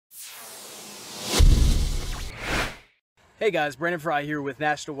Hey guys, Brandon Fry here with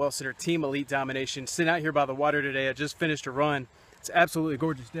National Wealth Center Team Elite Domination. Sitting out here by the water today. I just finished a run. It's an absolutely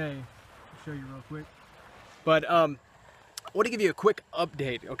gorgeous day. I'll show you real quick. But I want to give you a quick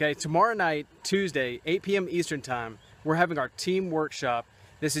update, okay? Tomorrow night, Tuesday, 8 p.m. Eastern Time, we're having our team workshop.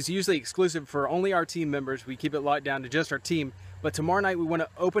 This is usually exclusive for only our team members. We keep it locked down to just our team. But tomorrow night, we want to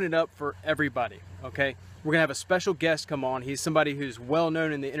open it up for everybody, okay? We're going to have a special guest come on. He's somebody who's well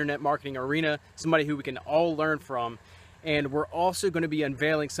known in the internet marketing arena, somebody who we can all learn from. And we're also going to be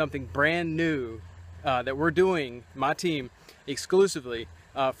unveiling something brand new that we're doing, my team, exclusively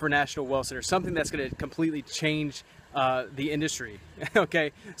for National Wealth Center. Something that's going to completely change the industry.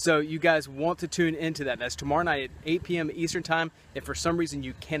 Okay, so you guys want to tune into that. That's tomorrow night at 8 p.m. Eastern Time. If for some reason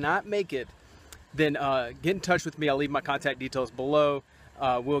you cannot make it, then get in touch with me. I'll leave my contact details below.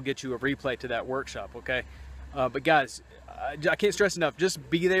 We'll get you a replay to that workshop, okay? But guys, I can't stress enough, just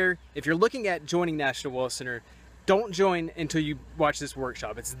be there. If you're looking at joining National Wealth Center, don't join until you watch this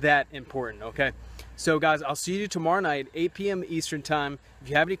workshop. It's that important, okay? So guys, I'll see you tomorrow night, 8 p.m. Eastern Time. If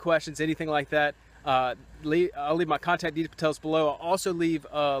you have any questions, anything like that, I'll leave my contact details below. I'll also leave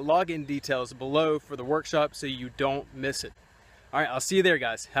login details below for the workshop so you don't miss it. All right, I'll see you there,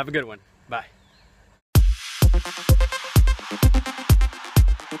 guys. Have a good one. Bye.